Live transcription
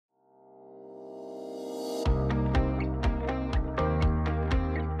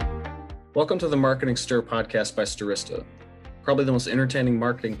Welcome to the Marketing Stir podcast by Stirista, probably the most entertaining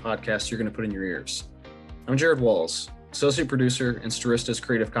marketing podcast you're going to put in your ears. I'm Jared Walls, associate producer and Stirista's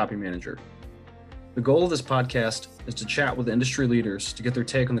creative copy manager. The goal of this podcast is to chat with industry leaders to get their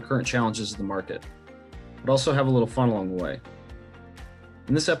take on the current challenges of the market, but also have a little fun along the way.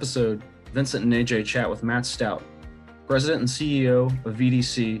 In this episode, Vincent and Ajay chat with Matt Staudt, president and CEO of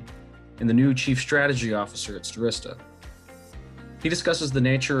VDC and the new chief strategy officer at Stirista. He discusses the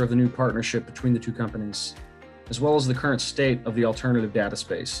nature of the new partnership between the two companies, as well as the current state of the alternative data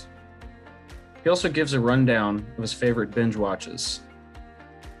space. He also gives a rundown of his favorite binge watches.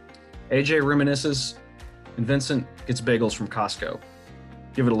 Ajay reminisces, and Vincent gets bagels from Costco.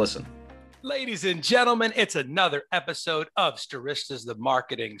 Give it a listen. Ladies and gentlemen, it's another episode of Stirista's The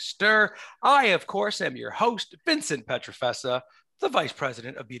Marketing Stir. I, of course, am your host, Vincent Petrofessa, the Vice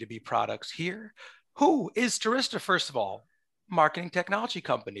President of B2B Products here. Who is Stirista, first of all? Marketing technology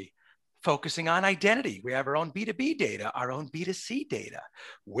company focusing on identity. We have our own B2B data, our own B2C data.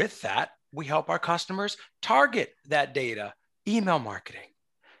 With that, we help our customers target that data, email marketing,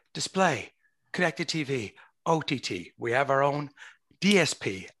 display, connected TV, OTT. We have our own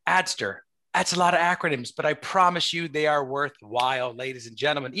DSP, Adster. That's a lot of acronyms, but I promise you they are worthwhile. Ladies and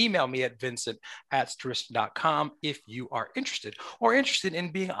gentlemen, email me at vincent@stirista.com if you are interested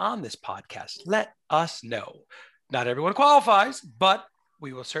in being on this podcast. Let us know. Not everyone qualifies, but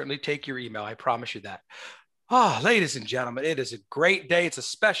we will certainly take your email. I promise you that. Ladies and gentlemen, it is a great day. It's a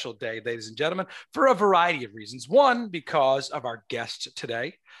special day, ladies and gentlemen, for a variety of reasons. One, because of our guest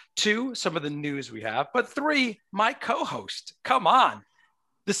today. Two, some of the news we have. But three, my co-host. Come on,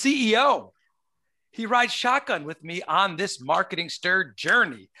 the CEO. He rides shotgun with me on this marketing stir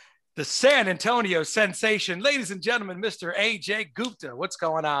journey. The San Antonio sensation. Ladies and gentlemen, Mr. Ajay Gupta. What's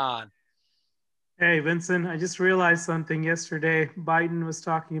going on? Hey, Vincent, I just realized something yesterday. Biden was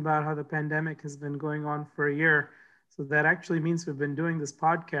talking about how the pandemic has been going on for a year. So that actually means we've been doing this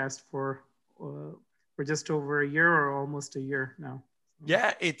podcast for just over a year or almost a year now.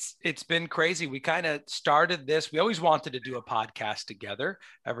 Yeah, it's been crazy. We kind of started this. We always wanted to do a podcast together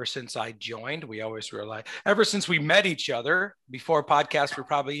ever since I joined. We always realized ever since we met each other before podcasts were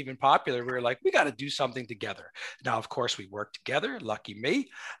probably even popular, we were like, we got to do something together. Now, of course, we work together, lucky me.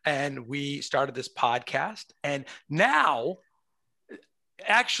 And we started this podcast. And now,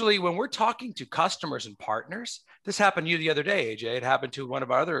 actually, when we're talking to customers and partners, this happened to you the other day, Ajay. It happened to one of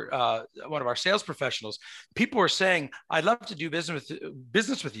our sales professionals. People were saying, "I'd love to do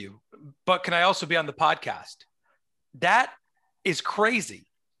business with you, but can I also be on the podcast?" That is crazy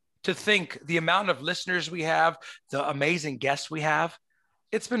to think the amount of listeners we have, the amazing guests we have.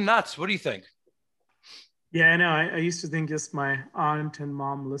 It's been nuts. What do you think? Yeah, I know. I used to think just my aunt and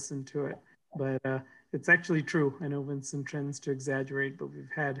mom listened to it, but it's actually true. I know Vincent tends to exaggerate, but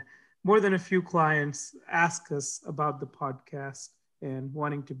we've had more than a few clients ask us about the podcast and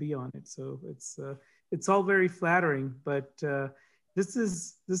wanting to be on it. So it's all very flattering, but this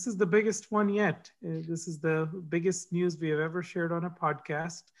is the biggest one yet. This is the biggest news we have ever shared on a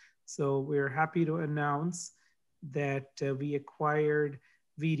podcast. So we're happy to announce that we acquired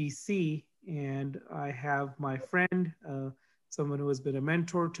VDC, and I have my friend, someone who has been a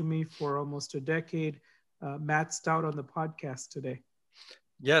mentor to me for almost a decade, Matt Staudt, on the podcast today.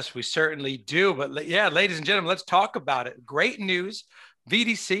 Yes, we certainly do. But yeah, ladies and gentlemen, let's talk about it. Great news.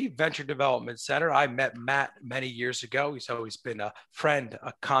 VDC, Venture Development Center. I met Matt many years ago. He's always been a friend,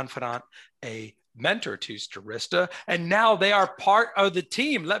 a confidant, a mentor to Stirista. And now they are part of the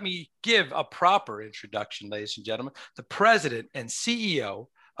team. Let me give a proper introduction, ladies and gentlemen. The president and CEO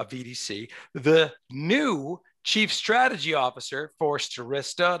of VDC, the new Chief Strategy Officer for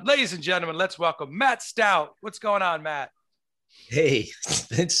Stirista. Ladies and gentlemen, let's welcome Matt Staudt. What's going on, Matt? Hey,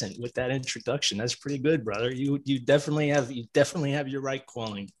 Vincent, with that introduction, that's pretty good, brother. You definitely have your right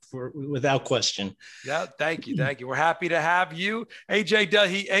calling, without question. Yeah, thank you. We're happy to have you.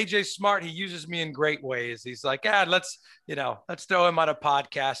 AJ's smart. He uses me in great ways. He's like, let's throw him on a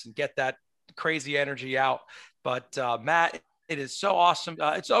podcast and get that crazy energy out. But Matt, it is so awesome.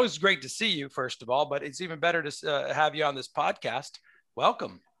 It's always great to see you, first of all, but it's even better to have you on this podcast.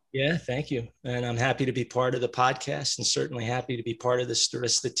 Welcome. Yeah, thank you. And I'm happy to be part of the podcast and certainly happy to be part of the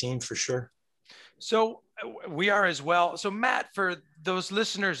Stirista team for sure. So we are as well. So Matt, for those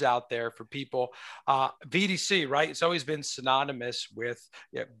listeners out there, for people, VDC, right? It's always been synonymous with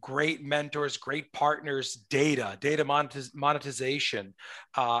great mentors, great partners, data monetization,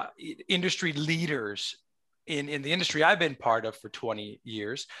 industry leaders in the industry I've been part of for 20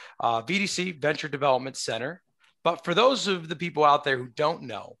 years, VDC, Venture Development Center. But for those of the people out there who don't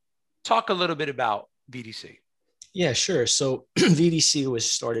know, talk a little bit about VDC. Yeah, sure. So VDC was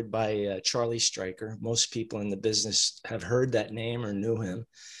started by Charlie Stryker. Most people in the business have heard that name or knew him.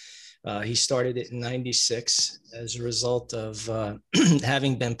 He started it in '96 as a result of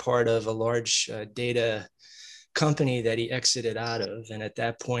having been part of a large data company that he exited out of. And at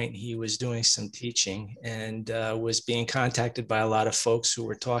that point, he was doing some teaching and was being contacted by a lot of folks who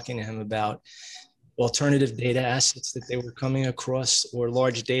were talking to him about alternative data assets that they were coming across, or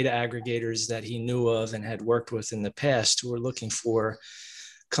large data aggregators that he knew of and had worked with in the past, who were looking for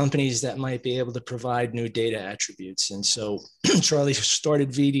companies that might be able to provide new data attributes. And so Charlie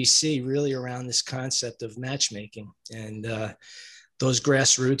started VDC really around this concept of matchmaking. And those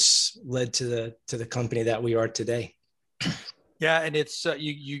grassroots led to the company that we are today. Yeah, and it's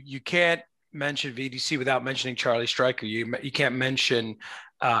you can't mention VDC without mentioning Charlie Stryker. You can't mention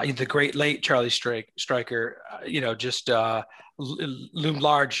the great late Charlie Stryker. Just loomed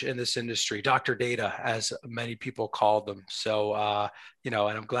large in this industry, Dr. Data, as many people call them. So and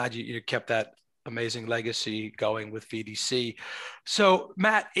I'm glad you kept that amazing legacy going with VDC. So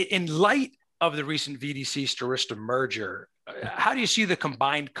Matt, in light of the recent VDC Stirista merger, how do you see the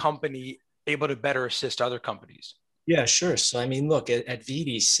combined company able to better assist other companies? Yeah, sure. So, I mean, look, at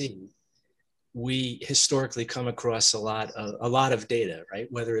VDC, we historically come across a lot of data, right?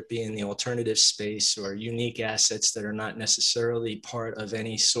 Whether it be in the alternative space or unique assets that are not necessarily part of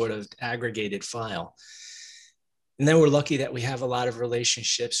any sort of aggregated file. And then we're lucky that we have a lot of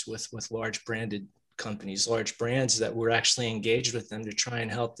relationships with large branded companies, large brands, that we're actually engaged with them to try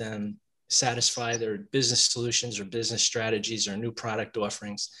and help them satisfy their business solutions or business strategies or new product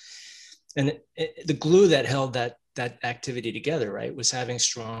offerings. And the glue that held that activity together, right, was having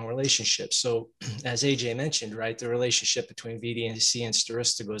strong relationships. So as Ajay mentioned, right, the relationship between VDC and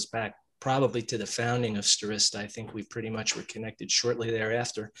Stirista goes back probably to the founding of Stirista. I think we pretty much were connected shortly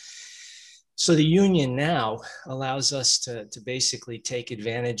thereafter. So the union now allows us to basically take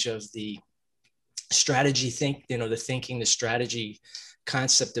advantage of the strategy the strategy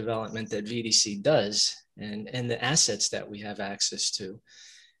concept development that VDC does, and the assets that we have access to,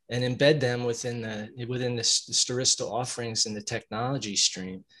 and embed them within the Stirista offerings in the technology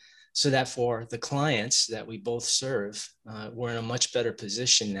stream, so that for the clients that we both serve, we're in a much better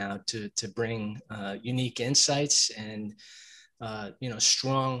position now to bring unique insights and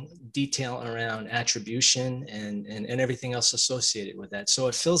strong detail around attribution and everything else associated with that. So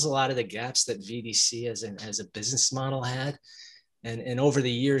it fills a lot of the gaps that VDC as a business model had. And over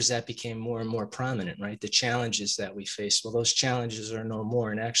the years, that became more and more prominent, right? The challenges that we face, well, those challenges are no more.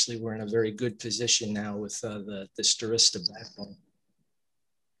 And actually, we're in a very good position now with the Stirista backbone.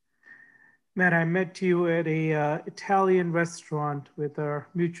 Matt, I met you at a Italian restaurant with our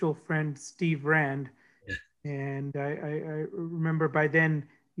mutual friend, Steve Rand. Yeah. And I remember by then,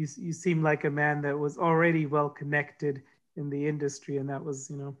 you seemed like a man that was already well connected in the industry. And that was,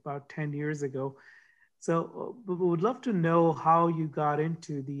 about 10 years ago. So we would love to know how you got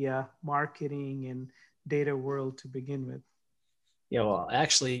into the marketing and data world to begin with. Yeah, well,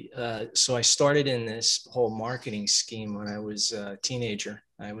 actually, so I started in this whole marketing scheme when I was a teenager.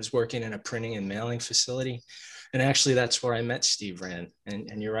 I was working in a printing and mailing facility. And actually, that's where I met Steve Rand.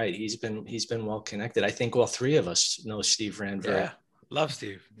 And you're right, he's been well connected. I think all three of us know Steve Rand very well. Love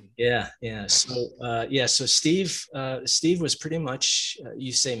Steve. Yeah. So Steve was pretty much,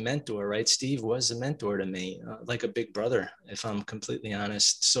 you say mentor, right? Steve was a mentor to me, like a big brother, if I'm completely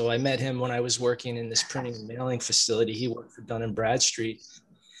honest. So I met him when I was working in this printing and mailing facility. He worked for Dun & Bradstreet.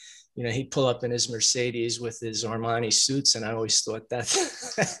 He'd pull up in his Mercedes with his Armani suits, and I always thought that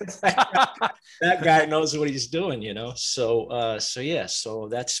guy knows what he's doing, So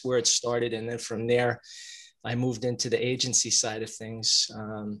that's where it started, and then from there, I moved into the agency side of things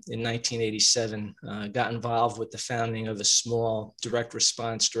in 1987, got involved with the founding of a small direct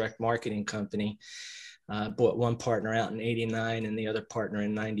response, direct marketing company, bought one partner out in 89 and the other partner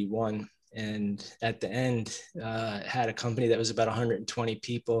in 91. And at the end, had a company that was about 120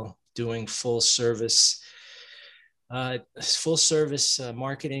 people doing full service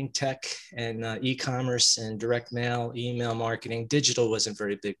marketing, tech, and e-commerce and direct mail, email marketing. Digital wasn't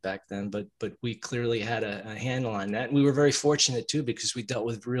very big back then, but we clearly had a handle on that. And we were very fortunate too, because we dealt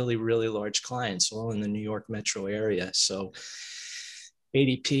with really, really large clients all in the New York metro area. So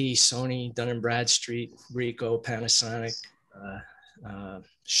ADP, Sony, Dun & Bradstreet, Ricoh, Panasonic,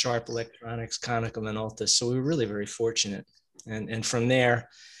 Sharp Electronics, Konica Minolta. So we were really very fortunate. And from there,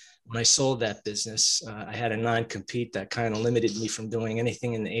 when I sold that business, I had a non-compete that kind of limited me from doing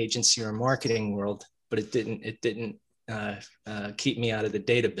anything in the agency or marketing world, but it didn't keep me out of the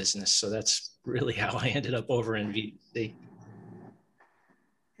data business. So that's really how I ended up over in VDC.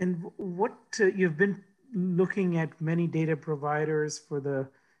 And what you've been looking at many data providers for the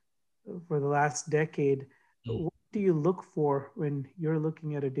last decade, what do you look for when you're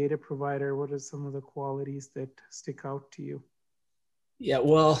looking at a data provider? What are some of the qualities that stick out to you? Yeah,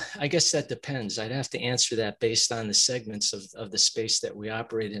 well, I guess that depends. I'd have to answer that based on the segments of the space that we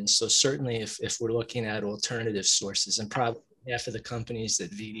operate in. So certainly if we're looking at alternative sources, and probably half of the companies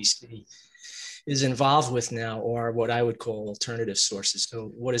that VDC is involved with now are what I would call alternative sources.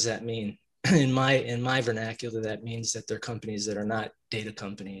 So what does that mean? In my vernacular, that means that they're companies that are not data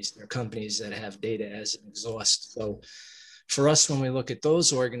companies. They're companies that have data as an exhaust. So for us, when we look at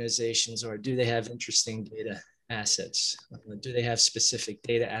those organizations, or do they have interesting data assets? Do they have specific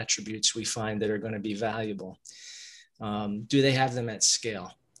data attributes we find that are going to be valuable? Do they have them at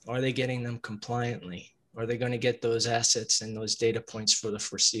scale? Are they getting them compliantly? Are they going to get those assets and those data points for the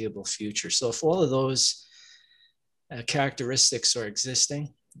foreseeable future? So if all of those characteristics are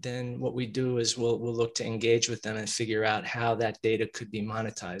existing, then what we do is we'll look to engage with them and figure out how that data could be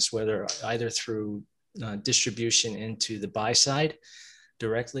monetized, whether either through distribution into the buy side,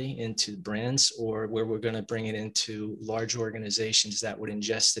 directly into brands, or where we're going to bring it into large organizations that would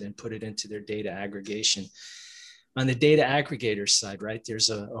ingest it and put it into their data aggregation. On the data aggregator side, right, there's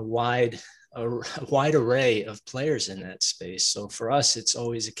a wide array of players in that space. So for us, it's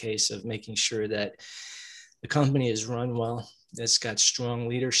always a case of making sure that the company is run well, it's got strong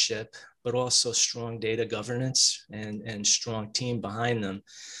leadership, but also strong data governance and strong team behind them.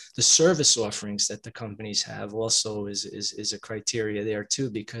 The service offerings that the companies have also is a criteria there too,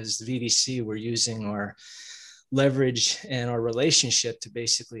 because the VDC, we're using our leverage and our relationship to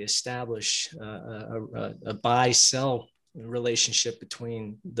basically establish a buy-sell relationship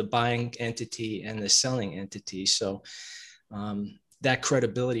between the buying entity and the selling entity. So that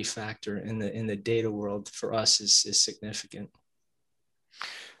credibility factor in the data world for us is significant.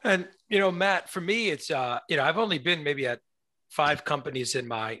 And, Matt, for me, it's, I've only been maybe at 5 companies in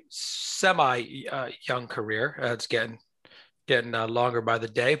my young career. It's getting longer by the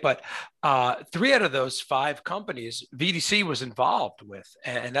day, but 3 out of those 5 companies VDC was involved with,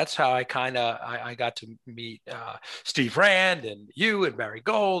 and that's how I got to meet Steve Rand and you and Barry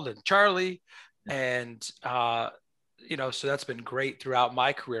Gold and Charlie, and so that's been great throughout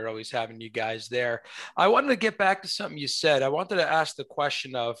my career, always having you guys there. I wanted to get back to something you said. I wanted to ask the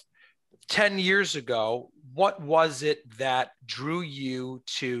question of 10 years ago, what was it that drew you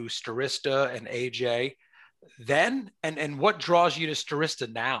to Stirista and Ajay then, and what draws you to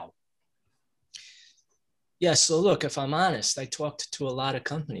Stirista now? Yeah, so look, if I'm honest, I talked to a lot of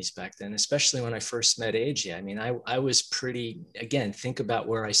companies back then, especially when I first met Ajay. I mean, I was pretty, again, think about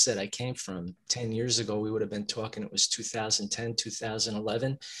where I said I came from. 10 years ago, we would have been talking, it was 2010,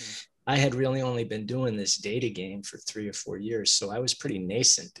 2011. I had really only been doing this data game for 3 or 4 years. So I was pretty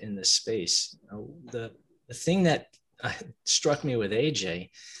nascent in this space. The thing that struck me with Ajay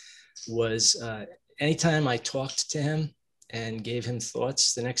was anytime I talked to him and gave him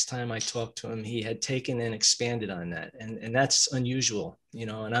thoughts, the next time I talked to him, he had taken and expanded on that. And that's unusual,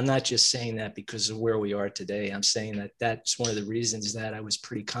 and I'm not just saying that because of where we are today. I'm saying that that's one of the reasons that I was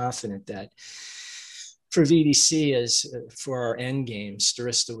pretty confident that for VDC, as for our end game,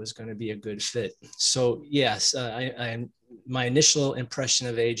 Stirista was going to be a good fit. So yes, my initial impression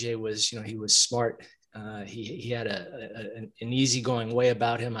of Ajay was, he was smart. He had an easygoing way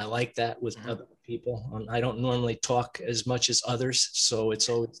about him. I like that with other people. I don't normally talk as much as others, so it's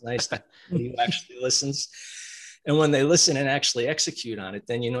always nice that he actually listens. And when they listen and actually execute on it,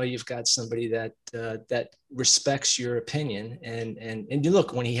 then you've got somebody that respects your opinion. And you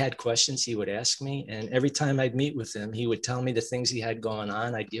look, when he had questions, he would ask me, and every time I'd meet with him, he would tell me the things he had going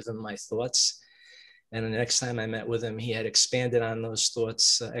on. I'd give him my thoughts. And the next time I met with him, he had expanded on those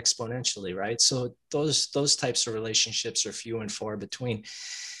thoughts exponentially, right? So those types of relationships are few and far between.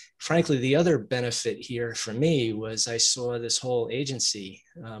 Frankly, the other benefit here for me was I saw this whole agency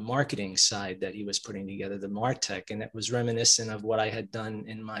marketing side that he was putting together, the MarTech, and it was reminiscent of what I had done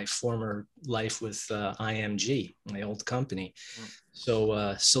in my former life with IMG, my old company.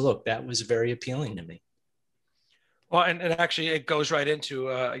 So look, that was very appealing to me. Well, and actually it goes right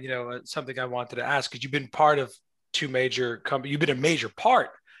into, something I wanted to ask, because you've been part of 2 major companies. You've been a major part,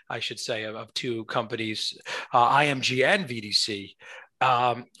 I should say, of 2 companies, IMG and VDC.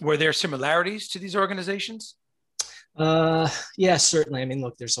 Were there similarities to these organizations? Yeah, certainly. I mean,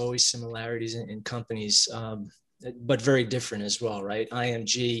 look, there's always similarities in companies, but very different as well, right?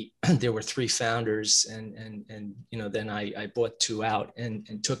 IMG, there were 3 founders, and then I bought 2 out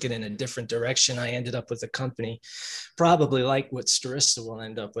and took it in a different direction. I ended up with a company, probably like what Stirista will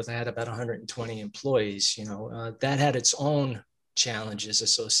end up with. I had about 120 employees. That had its own challenges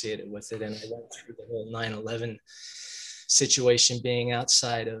associated with it. And I went through the whole 9/11 situation being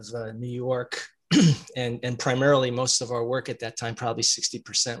outside of New York. And primarily most of our work at that time, probably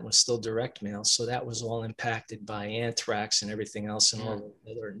 60% was still direct mail. So that was all impacted by anthrax and everything else and all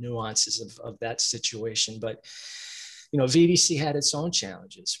the other nuances of that situation. But VDC had its own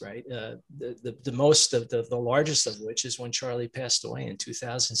challenges, right? The most of the largest of which is when Charlie passed away in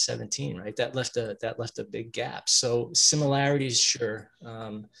 2017, right? That left a big gap. So similarities, sure.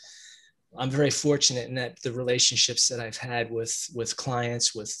 I'm very fortunate in that the relationships that I've had with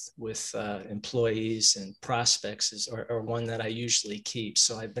clients, with employees and prospects are one that I usually keep.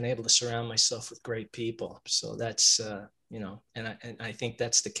 So I've been able to surround myself with great people. So that's and I think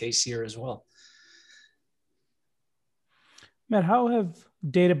that's the case here as well. Matt, how have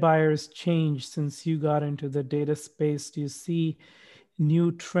data buyers changed since you got into the data space? Do you see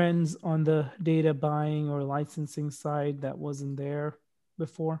new trends on the data buying or licensing side that wasn't there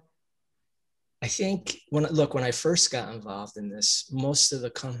before? I think when I first got involved in this, most of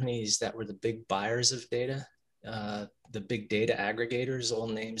the companies that were the big buyers of data, the big data aggregators, all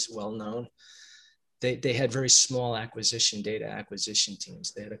names well known, they had very small data acquisition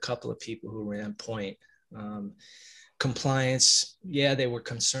teams. They had a couple of people who ran point. Compliance, yeah, they were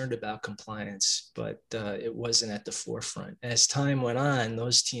concerned about compliance, but it wasn't at the forefront. As time went on,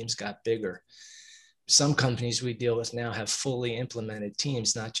 those teams got bigger. Some companies we deal with now have fully implemented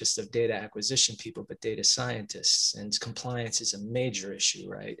teams, not just of data acquisition people, but data scientists. And compliance is a major issue,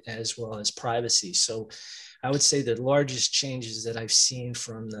 right? As well as privacy. So I would say the largest changes that I've seen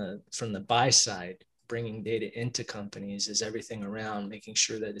from the buy side, bringing data into companies, is everything around making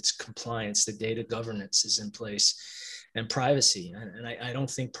sure that it's compliance, the data governance is in place, and privacy. And I don't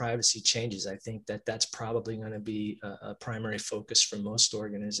think privacy changes. I think that that's probably going to be a primary focus for most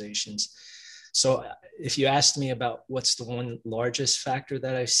organizations. So if you asked me about what's the one largest factor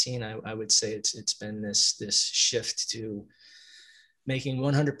that I've seen, I would say it's been this shift to making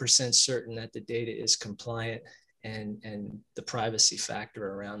 100% certain that the data is compliant, and the privacy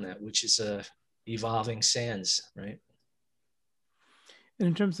factor around that, which is a evolving sands, right? And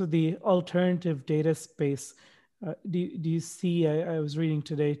in terms of the alternative data space, do you see, I was reading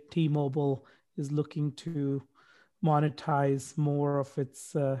today, T-Mobile is looking to monetize more of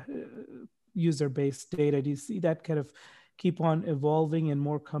its user-based data. Do you see that kind of keep on evolving and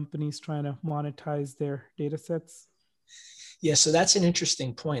more companies trying to monetize their data sets? Yeah, so that's an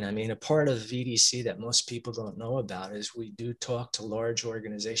interesting point. I mean, a part of VDC that most people don't know about is we do talk to large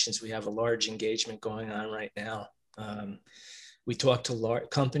organizations. We have a large engagement going on right now. We talk to large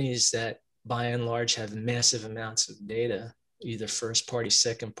companies that by and large have massive amounts of data, either first party,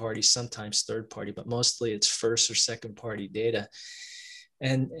 second party, sometimes third party, but mostly it's first or second party data.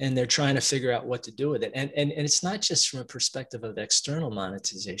 And they're trying to figure out what to do with it. And it's not just from a perspective of external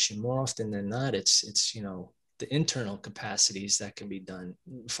monetization. More often than not, it's the internal capacities that can be done.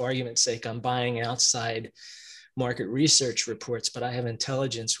 For argument's sake, I'm buying outside market research reports, but I have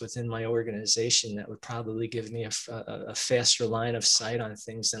intelligence within my organization that would probably give me a faster line of sight on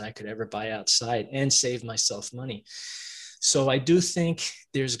things than I could ever buy outside and save myself money. So I do think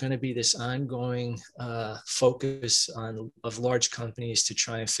there's going to be this ongoing focus of large companies to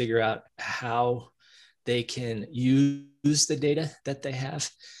try and figure out how they can use the data that they have.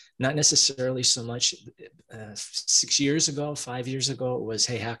 Not necessarily so much 6 years ago, 5 years ago, it was,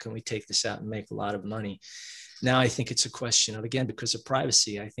 hey, how can we take this out and make a lot of money? Now I think it's a question of, again, because of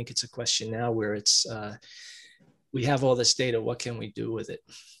privacy, I think it's a question now where it's, we have all this data, what can we do with it?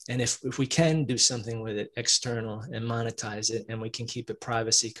 And if we can do something with it external and monetize it, and we can keep it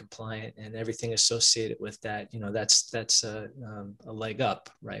privacy compliant and everything associated with that, that's a leg up,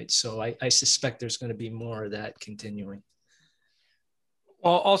 right? So I suspect there's going to be more of that continuing.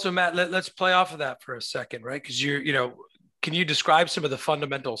 Well, also, Matt, let's play off of that for a second, right? Because can you describe some of the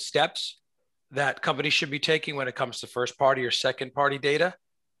fundamental steps that companies should be taking when it comes to first party or second party data?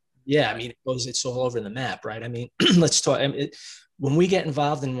 Yeah, I mean, it's all over the map, right? I mean, let's talk. When we get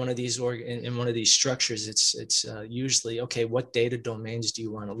involved in one of these in one of these structures, it's usually, okay, what data domains do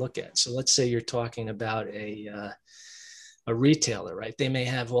you want to look at? So let's say you're talking about a retailer, right? They may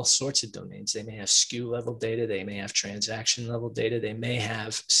have all sorts of domains. They may have SKU level data. They may have transaction level data. They may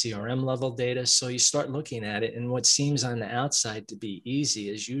have CRM level data. So you start looking at it, and what seems on the outside to be easy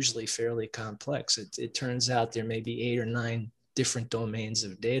is usually fairly complex. It turns out there may be 8 or 9 different domains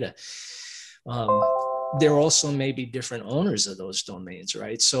of data. There also may be different owners of those domains,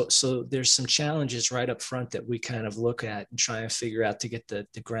 right? So there's some challenges right up front that we kind of look at and try and figure out to get the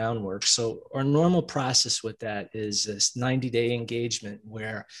groundwork. So our normal process with that is this 90-day engagement,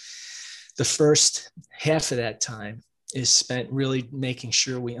 where the first half of that time is spent really making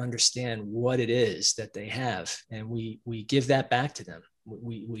sure we understand what it is that they have, and we give that back to them.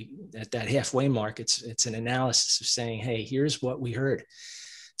 We at that halfway mark, it's an analysis of saying, hey, here's what we heard.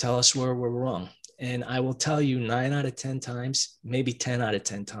 Tell us where we're wrong. And I will tell you 9 out of 10 times, maybe 10 out of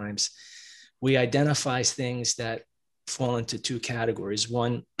 10 times, we identify things that fall into two categories.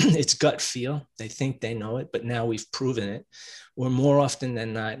 One, it's gut feel. They think they know it, but now we've proven it. Or more often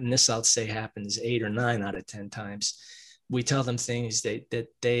than not, and this I'll say happens 8 or 9 out of 10 times, we tell them things that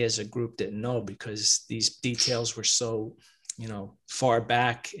they as a group didn't know because these details were so, far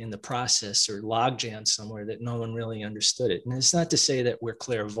back in the process or log jammed somewhere that no one really understood it. And it's not to say that we're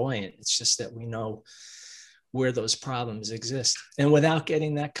clairvoyant. It's just that we know where those problems exist. And without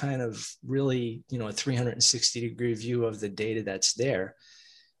getting that kind of really, a 360-degree view of the data that's there,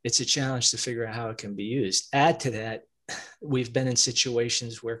 it's a challenge to figure out how it can be used. Add to that, we've been in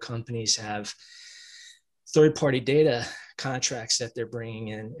situations where companies have third-party data contracts that they're bringing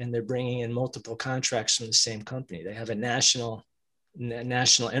in, and they're bringing in multiple contracts from the same company. They have a national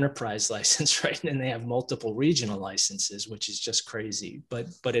enterprise license, right? And they have multiple regional licenses, which is just crazy. But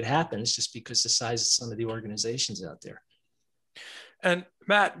it happens just because the size of some of the organizations out there. And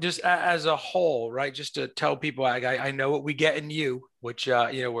Matt, just as a whole, right? Just to tell people, I know what we get in you, which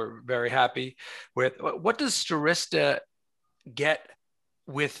we're very happy with. What does Stirista get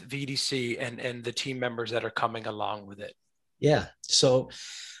with VDC and the team members that are coming along with it? Yeah. So,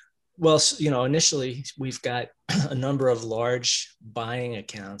 well, initially we've got a number of large buying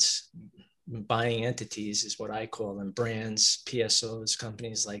accounts, buying entities is what I call them, brands, PSOs,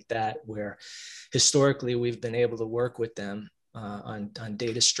 companies like that, where historically we've been able to work with them on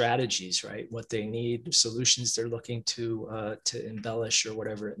data strategies, right? What they need, solutions they're looking to embellish or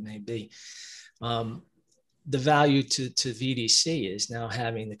whatever it may be. The value to VDC is now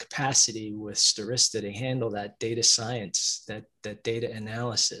having the capacity with Stirista to handle that data science, that data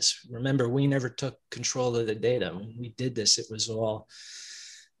analysis. Remember, we never took control of the data. When we did this, it was all,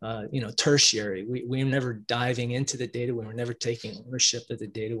 tertiary. We were never diving into the data. We were never taking ownership of the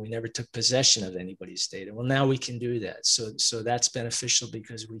data. We never took possession of anybody's data. Well, now we can do that. So that's beneficial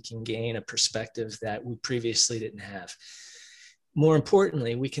because we can gain a perspective that we previously didn't have. More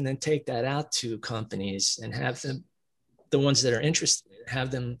importantly, we can then take that out to companies and have them, the ones that are interested, have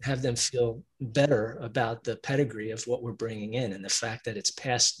them feel better about the pedigree of what we're bringing in and the fact that it's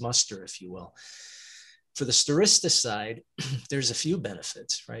past muster, if you will. For the Stirista side, there's a few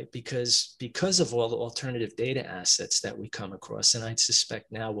benefits, right? Because of all the alternative data assets that we come across, and I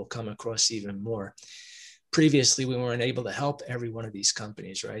suspect now we'll come across even more. Previously, we weren't able to help every one of these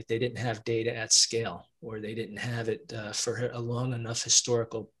companies, right? They didn't have data at scale, or they didn't have it for a long enough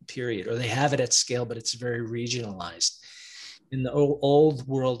historical period, or they have it at scale, but it's very regionalized. In the old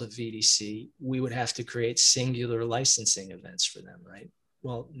world of VDC, we would have to create singular licensing events for them, right?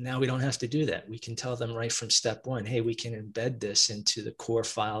 Well, now we don't have to do that. We can tell them right from step one, hey, we can embed this into the core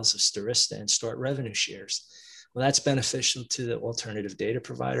files of Stirista and start revenue shares. Well, that's beneficial to the alternative data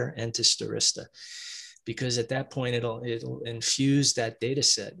provider and to Stirista, because at that point, it'll infuse that data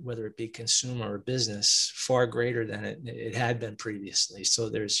set, whether it be consumer or business, far greater than it had been previously. So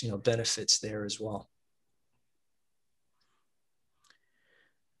there's benefits there as well.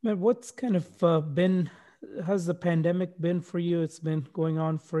 Matt, what's kind of how's the pandemic been for you? It's been going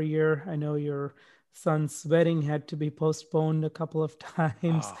on for a year. I know your son's wedding had to be postponed a couple of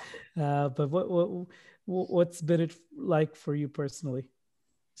times, but what's been it like for you personally?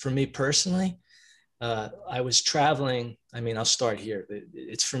 For me personally, I was traveling. I mean, I'll start here.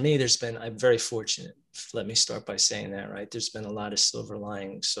 It's for me, I'm very fortunate. Let me start by saying that, right? There's been a lot of silver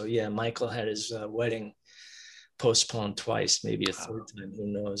linings. So yeah, Michael had his wedding postponed twice, maybe a third time, who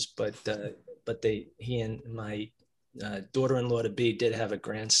knows? But he and my daughter-in-law to be did have a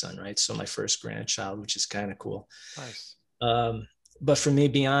grandson, right? So my first grandchild, which is kind of cool. Nice. But for me,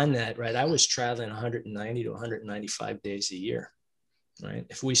 beyond that, right, I was traveling 190 to 195 days a year. Right.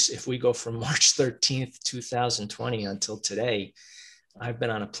 If we go from March 13th, 2020 until today, I've been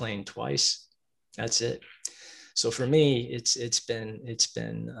on a plane twice. That's it. So for me, it's been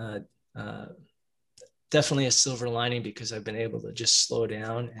definitely a silver lining because I've been able to just slow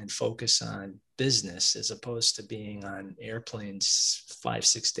down and focus on business as opposed to being on airplanes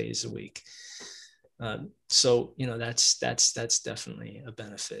 5-6 days a week. So that's definitely a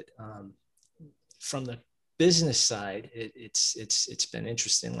benefit. From the business side, it's been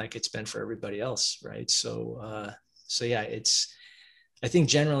interesting, like it's been for everybody else, right? So yeah, I think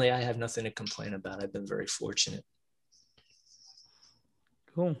generally I have nothing to complain about. I've been very fortunate.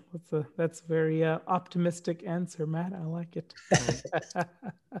 Cool. That's a very optimistic answer, Matt. I like it.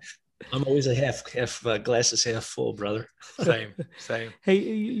 I'm always a half glass is half full, brother. Same. Hey,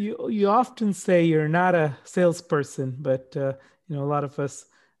 you often say you're not a salesperson, but a lot of us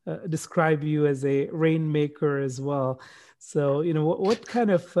describe you as a rainmaker as well. So, what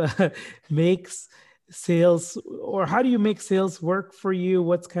kind of makes sales, or how do you make sales work for you?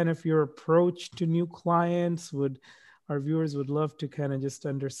 What's kind of your approach to new clients? Our viewers would love to kind of just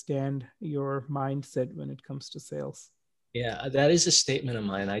understand your mindset when it comes to sales. Yeah, that is a statement of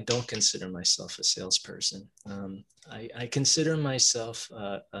mine. I don't consider myself a salesperson. I consider myself,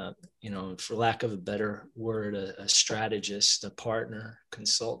 for lack of a better word, a strategist, a partner,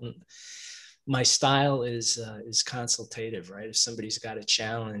 consultant. My style is consultative, right? If somebody's got a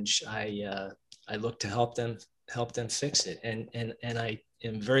challenge, I look to help them fix it. And I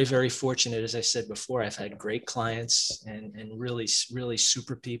am very, very fortunate. As I said before, I've had great clients and really, really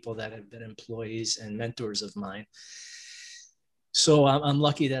super people that have been employees and mentors of mine. So I'm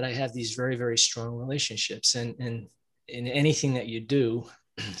lucky that I have these very, very strong relationships. And in anything that you do,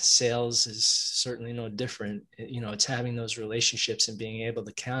 sales is certainly no different. It's having those relationships and being able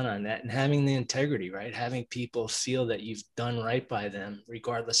to count on that and having the integrity, right? Having people feel that you've done right by them,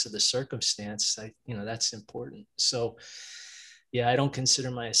 regardless of the circumstance. That's important. So yeah, I don't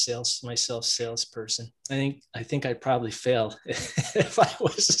consider myself salesperson. I think I'd probably fail if I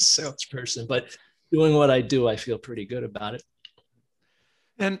was a salesperson, but doing what I do, I feel pretty good about it.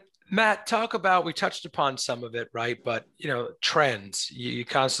 And Matt, we touched upon some of it, right? But, trends, you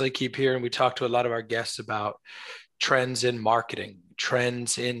constantly keep hearing, we talk to a lot of our guests about trends in marketing,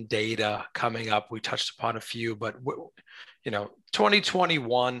 trends in data coming up. We touched upon a few, but,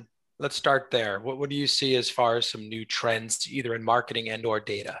 2021, let's start there. What do you see as far as some new trends, either in marketing and or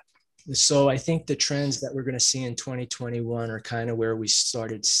data? So I think the trends that we're going to see in 2021 are kind of where we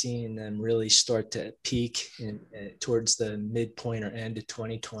started seeing them really start to peak towards the midpoint or end of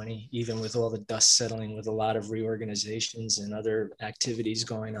 2020, even with all the dust settling with a lot of reorganizations and other activities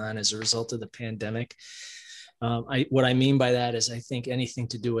going on as a result of the pandemic. What I mean by that is I think anything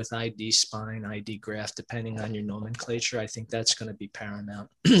to do with ID spine, ID graph, depending on your nomenclature, I think that's going to be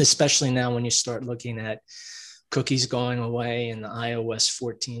paramount, especially now when you start looking at cookies going away and the iOS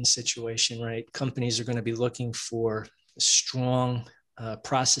 14 situation, right? Companies are going to be looking for strong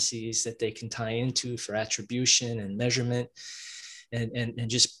processes that they can tie into for attribution and measurement and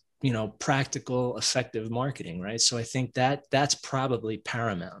just, practical, effective marketing, right? So I think that's probably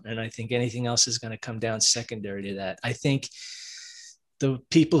paramount. And I think anything else is going to come down secondary to that. I think the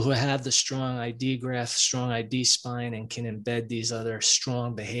people who have the strong ID graph, strong ID spine, and can embed these other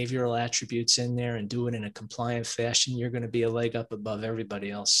strong behavioral attributes in there and do it in a compliant fashion, you're going to be a leg up above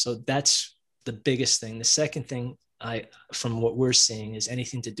everybody else. So that's the biggest thing. The second thing from what we're seeing is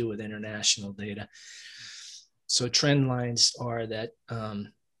anything to do with international data. So trend lines are that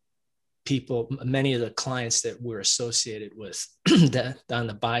many of the clients that we're associated with that on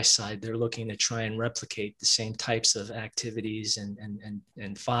the buy side, they're looking to try and replicate the same types of activities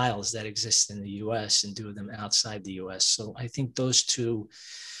and files that exist in the US and do them outside the US. So I think those two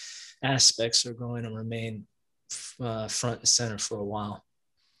aspects are going to remain front and center for a while.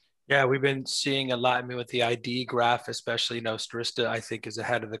 Yeah, we've been seeing a lot. I mean, with the ID graph, especially, Stirista, I think, is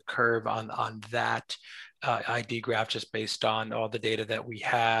ahead of the curve on that ID graph, just based on all the data that we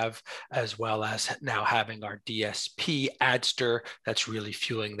have, as well as now having our DSP Adster that's really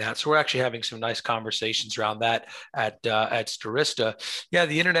fueling that. So we're actually having some nice conversations around that at Stirista. Yeah,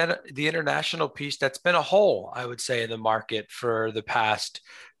 the international piece, that's been a hole, I would say, in the market for the past,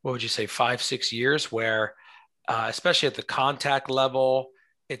 what would you say, 5-6 years, where especially at the contact level,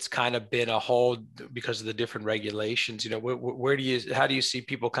 it's kind of been a hole because of the different regulations. How do you see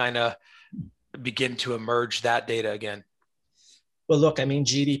people kind of begin to emerge that data again? Well, look, I mean,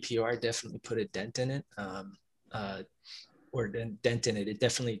 GDPR definitely put a dent in it, It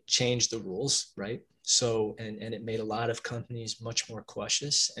definitely changed the rules, right? So, and it made a lot of companies much more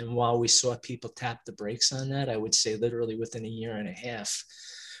cautious. And while we saw people tap the brakes on that, I would say literally within a year and a half,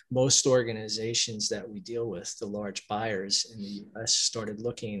 most organizations that we deal with, the large buyers in the US, started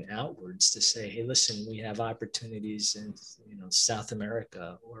looking outwards to say, hey, listen, we have opportunities in South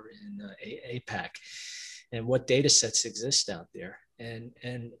America or in APAC, and what data sets exist out there. And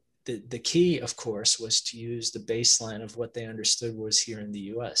the key, of course, was to use the baseline of what they understood was here in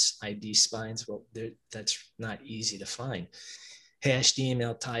the US. ID spines, well, that's not easy to find. Hashed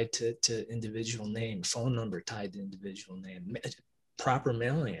email tied to individual name, phone number tied to individual name, proper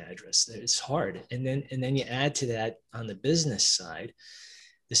mailing address. It's hard. And then you add to that on the business side,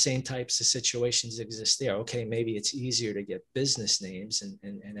 the same types of situations exist there. Okay, maybe it's easier to get business names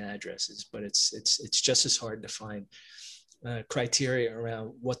and addresses, but it's just as hard to find criteria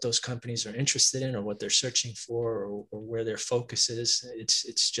around what those companies are interested in or what they're searching for or where their focus is.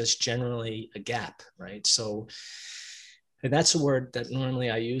 It's just generally a gap, right? So and that's a word that normally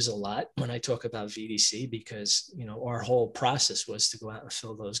I use a lot when I talk about VDC because, you know, our whole process was to go out and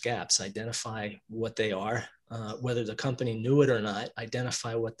fill those gaps, identify what they are, whether the company knew it or not,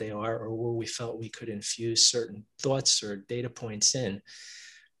 identify what they are or where we felt we could infuse certain thoughts or data points in.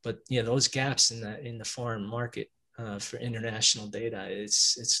 But, you know, those gaps in the foreign market for international data,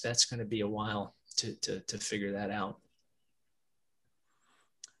 that's going to be a while to figure that out.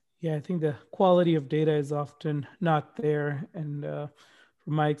 Yeah, I think the quality of data is often not there. And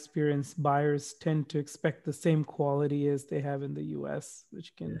from my experience, buyers tend to expect the same quality as they have in the US,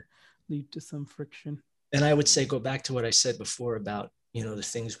 which can lead to some friction. And I would say, go back to what I said before about, you know, the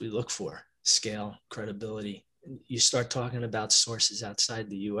things we look for: scale, credibility. You start talking about sources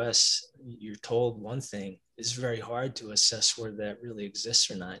outside the US, you're told one thing. It's very hard to assess whether that really exists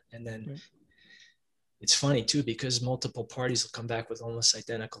or not. And then it's funny too, because multiple parties will come back with almost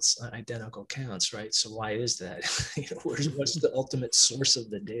identical counts, right? So why is that? You know, what's the ultimate source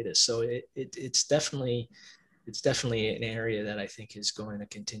of the data? So it's definitely an area that I think is going to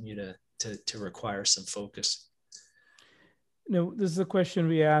continue to require some focus. You know, this is a question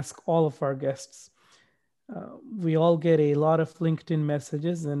we ask all of our guests. We all get a lot of LinkedIn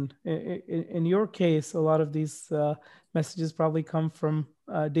messages, and in your case, a lot of these messages probably come from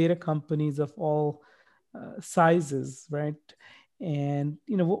data companies of all sizes, right? And,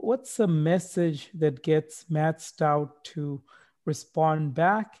 you know, what's a message that gets Matt Staudt to respond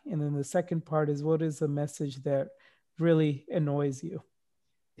back? And then the second part is, what is a message that really annoys you?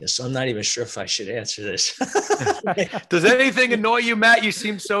 Yeah, so I'm not even sure if I should answer this. Does anything annoy you, Matt? You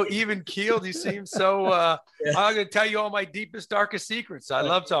seem so even keeled. You seem so, I'm going to tell you all my deepest, darkest secrets. I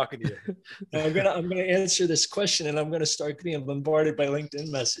love talking to you. I'm going to answer this question and I'm going to start being bombarded by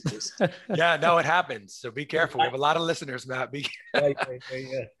LinkedIn messages. Yeah, no, it happens. So be careful. We have a lot of listeners, Matt. Right,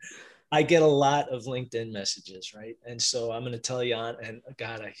 yeah. I get a lot of LinkedIn messages, right? And so I'm going to tell you on, and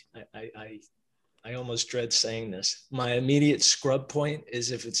God, I almost dread saying this. My immediate scrub point is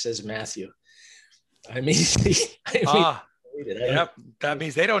if it says Matthew. That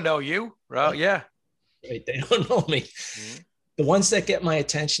means they don't know you, right? Yeah. Right. They don't know me. Mm-hmm. The ones that get my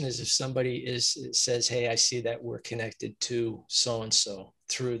attention is if somebody says, hey, I see that we're connected to so-and-so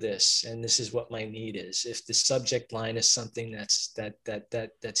through this, and this is what my need is. If the subject line is something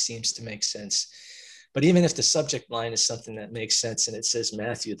that seems to make sense. But even if the subject line is something that makes sense and it says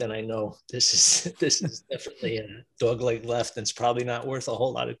Matthew, then I know this is definitely a dog leg left and it's probably not worth a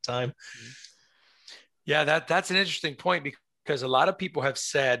whole lot of time. Yeah, that's an interesting point, because a lot of people have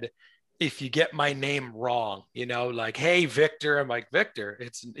said, if you get my name wrong, you know, like, hey, Victor, I'm like, Victor,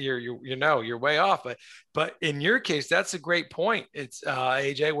 it's you're way off. But in your case, that's a great point. It's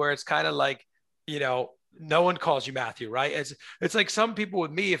AJ, where it's kind of like, you know, no one calls you Matthew, right? It's like some people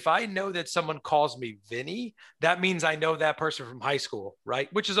with me, if I know that someone calls me Vinny, that means I know that person from high school, right?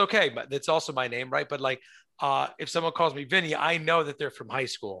 Which is okay, but that's also my name, right? But like, if someone calls me Vinny, I know that they're from high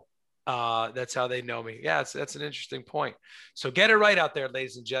school. That's how they know me. Yeah, that's an interesting point. So get it right out there,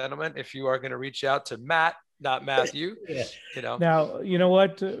 ladies and gentlemen, if you are going to reach out to Matt, not Matthew. Yeah. You know. Now, you know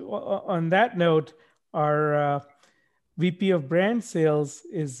what? On that note, our VP of brand sales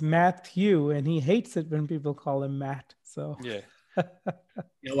is Matthew, and he hates it when people call him Matt. So yeah.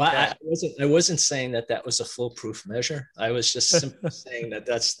 You know, I wasn't saying that was a foolproof measure. I was just simply saying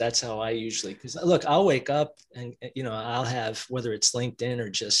that's how I usually, because look, I'll wake up and, you know, I'll have, whether it's LinkedIn or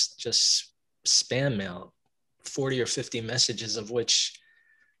just spam mail, 40 or 50 messages, of which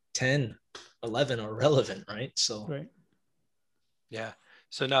 10, 11 are relevant, right? So right. Yeah.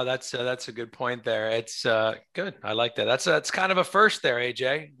 So no, that's a good point there. It's good. I like that. That's kind of a first there,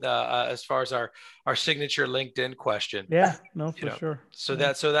 AJ, as far as our signature LinkedIn question. Yeah, no, for sure. So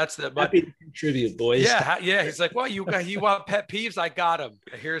that's the. But, happy to contribute, boys. Yeah. He's like, well, you want pet peeves? I got them.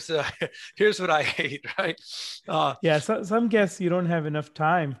 Here's what I hate, right? So some guests you don't have enough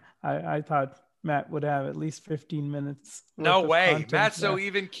time. I thought Matt would have at least 15 minutes. No way, Matt's so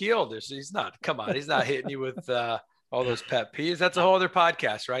even keeled. He's not. Come on, he's not hitting you with. All those pet peeves. That's a whole other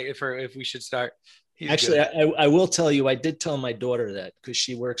podcast, right? If we should start. Actually, I will tell you, I did tell my daughter that, because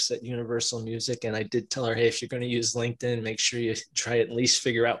she works at Universal Music, and I did tell her, hey, if you're going to use LinkedIn, make sure you try at least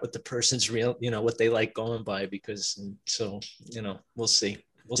figure out what the person's real, you know, what they like going by, because so, you know, we'll see.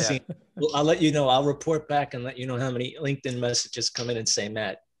 We'll see. I'll let you know. I'll report back and let you know how many LinkedIn messages come in and say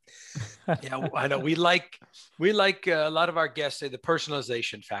Matt. Yeah, I know. We like a lot of our guests say the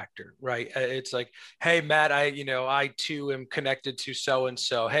personalization factor, right? It's like, hey, Matt, I too am connected to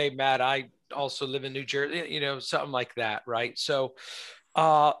so-and-so. Hey, Matt, I also live in New Jersey, you know, something like that. Right. So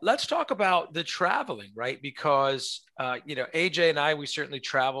let's talk about the traveling, right? Because, you know, AJ and I, we certainly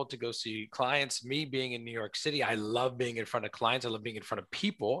traveled to go see clients. Me being in New York City, I love being in front of clients. I love being in front of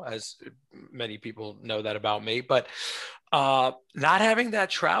people, as many people know that about me. But not having that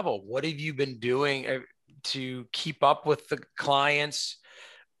travel, what have you been doing to keep up with the clients?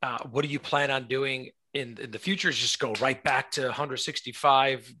 What do you plan on doing in the future? Just go right back to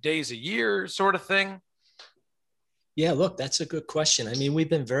 165 days a year sort of thing? Yeah, look, that's a good question. I mean, we've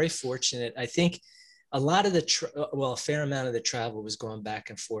been very fortunate. I think a lot of a fair amount of the travel was going back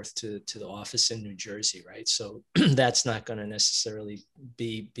and forth to the office in New Jersey, right? So that's not going to necessarily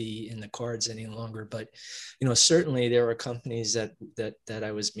be in the cards any longer. But, you know, certainly there were companies that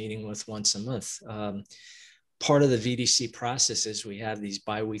I was meeting with once a month. Part of the VDC process is we have these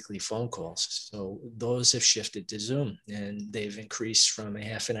biweekly phone calls. So those have shifted to Zoom, and they've increased from a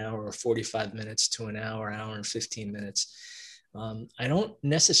half an hour or 45 minutes to an hour and 15 minutes. I don't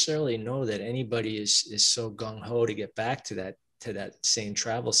necessarily know that anybody is so gung-ho to get back to that same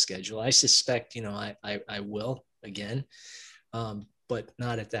travel schedule. I suspect, you know, I will again, but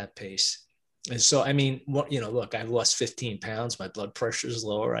not at that pace. And so, I mean, you know, look, I've lost 15 pounds. My blood pressure is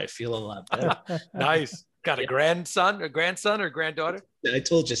lower. I feel a lot better. Nice. Got a grandson or granddaughter? I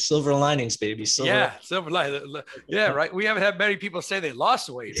told you, silver linings, baby. Yeah, silver lining. Yeah, right. We haven't had many people say they lost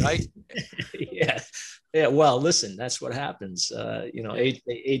weight, right? Yeah. Well, listen, that's what happens. You know,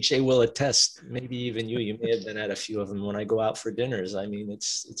 AJ will attest. Maybe even you may have been at a few of them when I go out for dinners. I mean,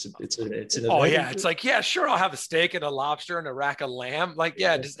 it's an event. Oh yeah, it's like, yeah, sure, I'll have a steak and a lobster and a rack of lamb. Like,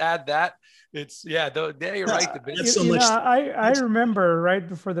 yeah, just add that. It's you're right. I remember right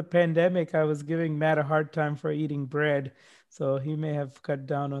before the pandemic, I was giving Matt a hard time for eating bread, so he may have cut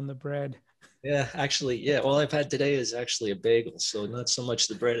down on the bread. Yeah, actually, yeah. All I've had today is actually a bagel, so not so much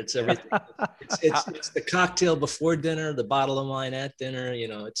the bread; it's everything. It's the cocktail before dinner, the bottle of wine at dinner. You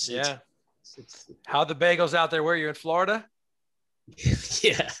know, it's how the bagels out there? Where you in Florida?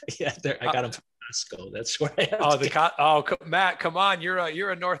 Yeah. I got them from Costco. That's where I have Matt, come on, you're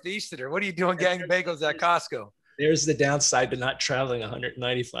a Northeasterner. What are you doing getting bagels at Costco? There's the downside to not traveling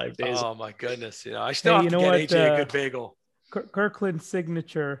 195 days. Oh my goodness! You know, I still have to get AJ a good bagel. Kirkland's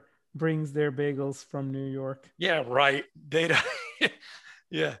Signature brings their bagels from New York. Yeah, right. They,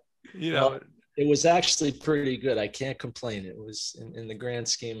 yeah, you know. Well, it was actually pretty good. I can't complain. It was in the grand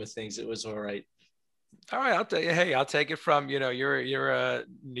scheme of things, it was all right. All right, I'll tell you. Hey, I'll take it from, you know, you're a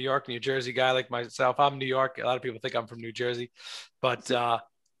New York, New Jersey guy like myself. I'm New York. A lot of people think I'm from New Jersey, but go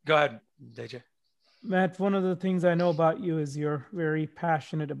ahead, AJ. Matt, one of the things I know about you is you're very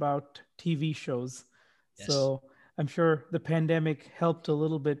passionate about TV shows. Yes. So I'm sure the pandemic helped a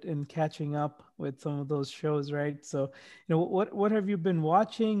little bit in catching up with some of those shows, right? So, you know, what have you been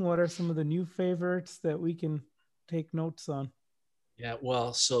watching? What are some of the new favorites that we can take notes on? Yeah,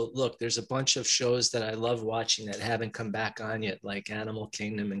 well, so look, there's a bunch of shows that I love watching that haven't come back on yet, like Animal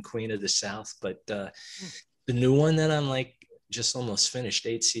Kingdom and Queen of the South. But the new one that I'm like just almost finished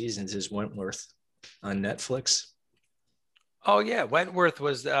 8 seasons is Wentworth on Netflix. Oh yeah, Wentworth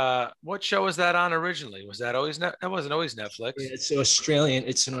was what show was that on originally? Was that always that wasn't always Netflix? Yeah, it's Australian.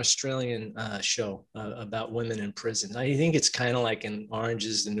 It's an Australian show about women in prison. I think it's kind of like an Orange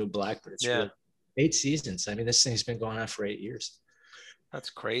is the New Black, but it's really 8 seasons. I mean, this thing's been going on for 8 years. That's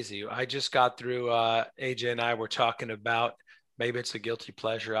crazy. I just got through. AJ and I were talking about, maybe it's a guilty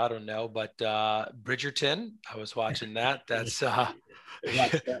pleasure, I don't know, but Bridgerton. I was watching that. That's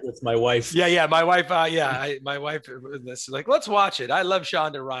watched that with my wife. Yeah, my wife. My wife was like, let's watch it. I love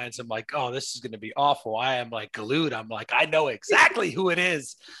Shonda Rhimes. I'm like, oh, this is going to be awful. I am like glued. I'm like, I know exactly who it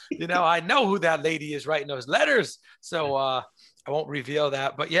is. You know, I know who that lady is writing those letters. So I won't reveal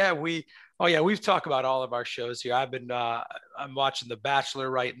that. But yeah, we've talked about all of our shows here. I'm watching The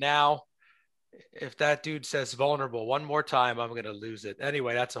Bachelor right now. If that dude says vulnerable one more time, I'm going to lose it.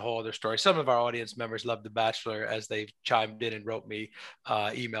 Anyway, that's a whole other story. Some of our audience members love The Bachelor, as they've chimed in and wrote me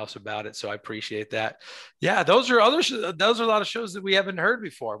emails about it. So I appreciate that. Yeah, those are a lot of shows that we haven't heard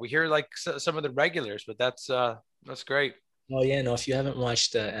before. We hear like some of the regulars, but that's great. Oh yeah, no, if you haven't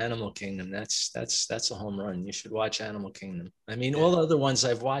watched Animal Kingdom, that's a home run. You should watch Animal Kingdom. I mean, all the other ones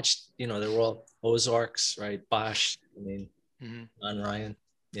I've watched, you know, they're all Ozarks, right? Bosch, I mean, on Ryan.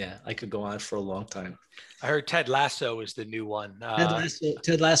 Yeah, I could go on for a long time. I heard Ted Lasso is the new one.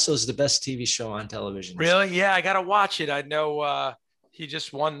 Ted Lasso is the best TV show on television. Really? Yeah, I got to watch it. I know he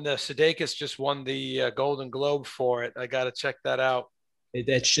just won Sudeikis just won the Golden Globe for it. I got to check that out.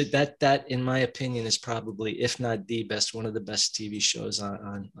 That in my opinion is probably, if not the best, one of the best TV shows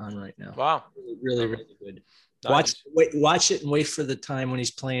on right now. Wow. Really, really good. Nice. Watch it and wait for the time when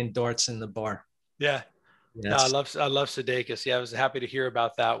he's playing darts in the bar. Yeah. No, I love Sudeikis. Yeah, I was happy to hear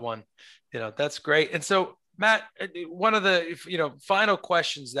about that one. That's great. And so, Matt, one of the final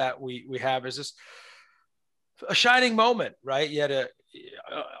questions that we have is this: a shining moment, right? You had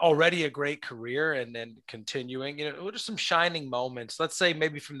already a great career, and then continuing. What are some shining moments? Let's say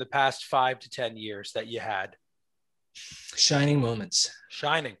maybe from the past 5 to 10 years that you had. Shining moments.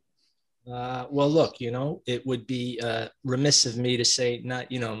 Shining. Well, look, it would be remiss of me to say not,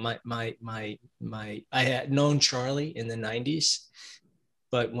 I had known Charlie in the 90s,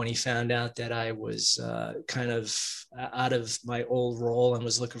 but when he found out that I was kind of out of my old role and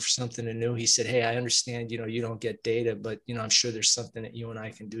was looking for something new, he said, "Hey, I understand, you don't get data, but, I'm sure there's something that you and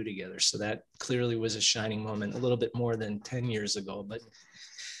I can do together." So that clearly was a shining moment, a little bit more than 10 years ago, but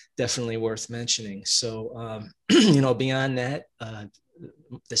definitely worth mentioning. So, beyond that,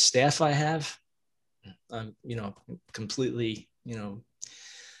 the staff I have, I'm, completely,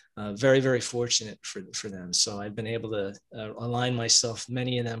 very, very fortunate for them. So I've been able to align myself,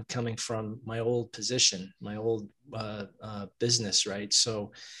 many of them coming from my old position, my old business, right?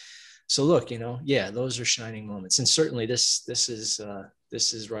 So look, those are shining moments. And certainly this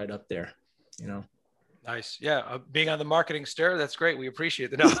is right up there, Nice. Yeah. Being on the Marketing Stir, that's great. We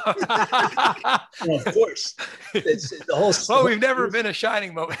appreciate it. No. Well, of course. It's the whole. We've never been a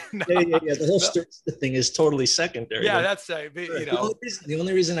shining moment. No. Yeah. The whole Stirista thing is totally secondary. Yeah, that's the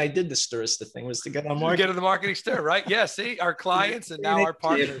only reason I did the Stirista thing was to get on marketing. Get on the Marketing Stir, right? Yeah. See, our clients and now our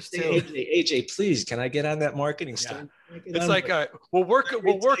partners too. AJ, please, can I get on that Marketing Stir? It's like we'll work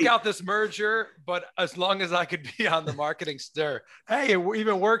out this merger, but as long as I could be on the Marketing Stir. Hey, it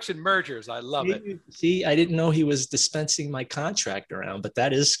even works in mergers. I love it. See, I didn't know he was dispensing my contract around, but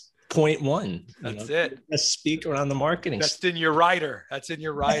that is point one. That's it. A speaker on the Marketing. That's in your writer.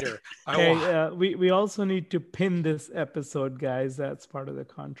 Okay, we also need to pin this episode, guys. That's part of the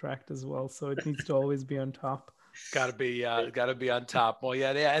contract as well. So it needs to always be on top. Got to be on top. Well,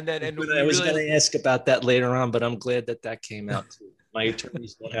 yeah. And I was going to ask about that later on, but I'm glad that came out too. My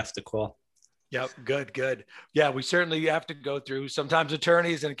attorneys don't have to call. Yep. Good. Yeah, we certainly have to go through. Sometimes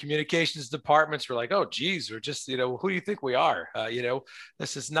attorneys and communications departments were like, "Oh, geez, we're just, who do you think we are?"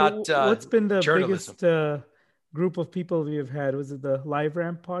 This is not. What's been the journalism. biggest group of people we have had? Was it the Live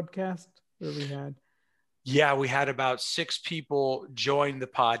Ramp podcast where we had? Yeah, we had about 6 people join the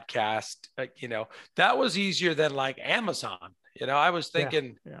podcast. That was easier than like Amazon. I was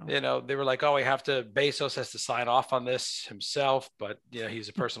thinking, they were like, "Oh, Bezos has to sign off on this himself," but he's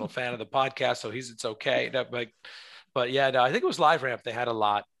a personal fan of the podcast, so it's okay. But I think it was Live Ramp. They had a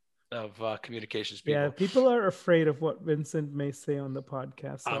lot of communications people. Yeah, people are afraid of what Vincent may say on the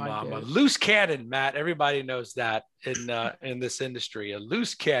podcast. So I'm a loose cannon, Matt. Everybody knows that in this industry, a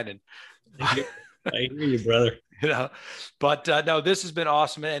loose cannon. I hear you, brother. But no, this has been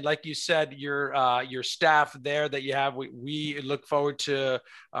awesome. And like you said, your staff there that you have, we look forward to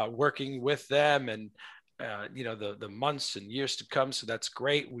working with them and, the months and years to come. So that's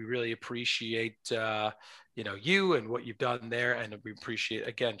great. We really appreciate, you and what you've done there. And we appreciate,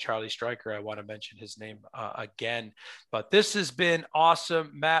 again, Charlie Stryker. I want to mention his name again, but this has been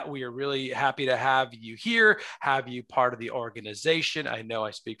awesome, Matt. We are really happy to have you here, have you part of the organization. I know I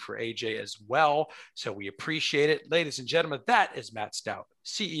speak for AJ as well, so we appreciate it. Ladies and gentlemen, that is Matt Staudt,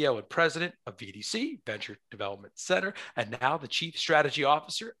 CEO and President of VDC, Venture Development Center, and now the Chief Strategy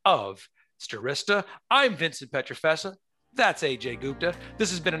Officer of Stirista. I'm Vincent Pietrafesa. That's Ajay Gupta.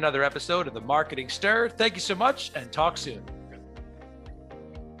 This has been another episode of the Marketing Stir. Thank you so much and talk soon.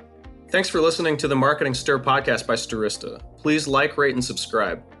 Thanks for listening to the Marketing Stir podcast by Stirista. Please like, rate, and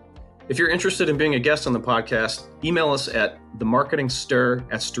subscribe. If you're interested in being a guest on the podcast, email us at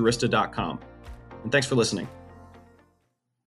themarketingstir@stirista.com. And thanks for listening.